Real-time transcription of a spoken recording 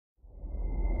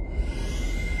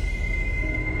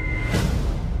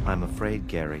I'm afraid,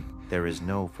 Gary, there is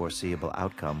no foreseeable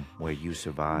outcome where you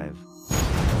survive.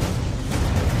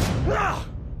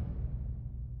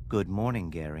 Good morning,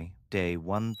 Gary. Day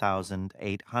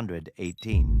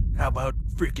 1818. How about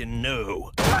freaking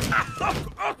no?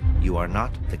 You are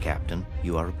not the captain.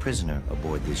 You are a prisoner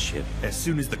aboard this ship. As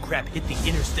soon as the crap hit the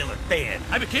interstellar fan,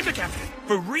 I became the captain.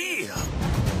 For real.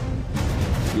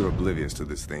 You're oblivious to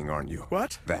this thing, aren't you?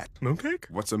 What? That. Mooncake?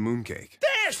 What's a mooncake?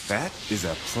 This! That is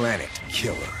a planet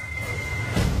killer.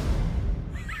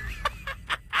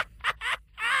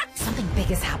 Something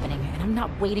big is happening, and I'm not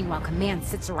waiting while Command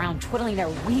sits around twiddling their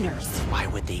wieners. Why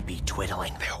would they be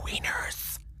twiddling their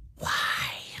wieners? Why?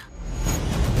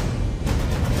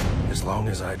 As long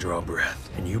as I draw breath,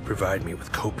 and you provide me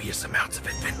with copious amounts of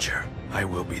adventure, I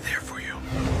will be there for you.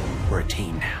 We're a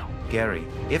team now. Gary,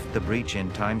 if the breach in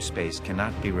time-space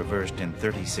cannot be reversed in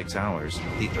 36 hours,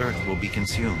 the Earth will be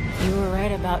consumed. You were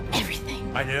right about everything.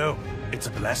 I know. It's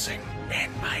a blessing. And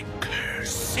my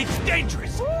curse. It's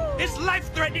dangerous. It's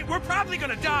life-threatening. We're probably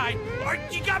gonna die. Or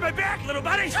you got my back, little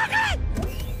buddy. I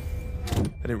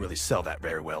didn't really sell that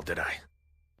very well, did I?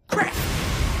 Crap!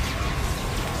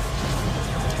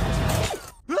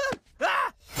 Oh,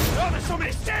 there's so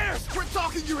many stairs! Quit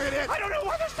talking, you idiot! I don't know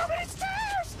why there's so many stairs!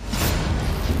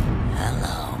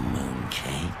 Hello,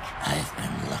 Mooncake. I've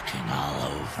been looking all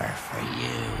over for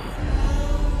you.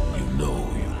 You know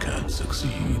you can't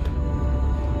succeed.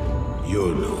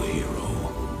 You're no hero.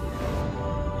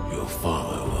 Your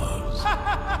father was.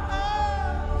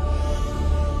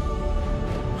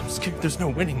 I'm scared there's no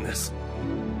winning this.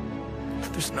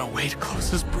 But there's no way to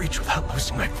close this breach without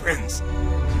losing my friends.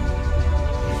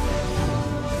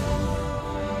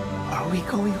 Are we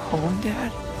going home,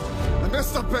 Dad? I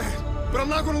messed up bad, but I'm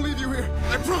not gonna leave you here.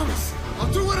 I promise. I'll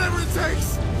do whatever it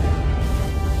takes.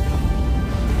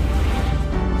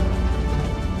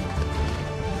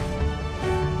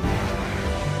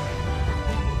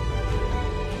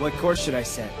 What course should I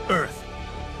set? Earth.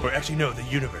 Or actually, no, the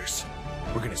universe.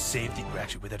 We're gonna save the...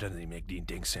 Actually, wait, that doesn't even make any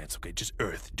dang sense. Okay, just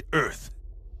Earth. Earth.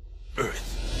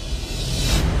 Earth.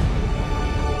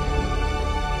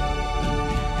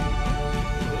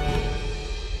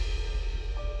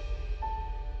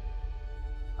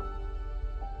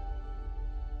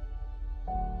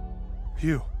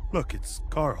 Hugh, look, it's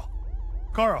Carl.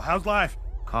 Carl, how's life?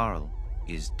 Carl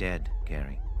is dead,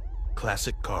 Gary.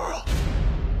 Classic Carl.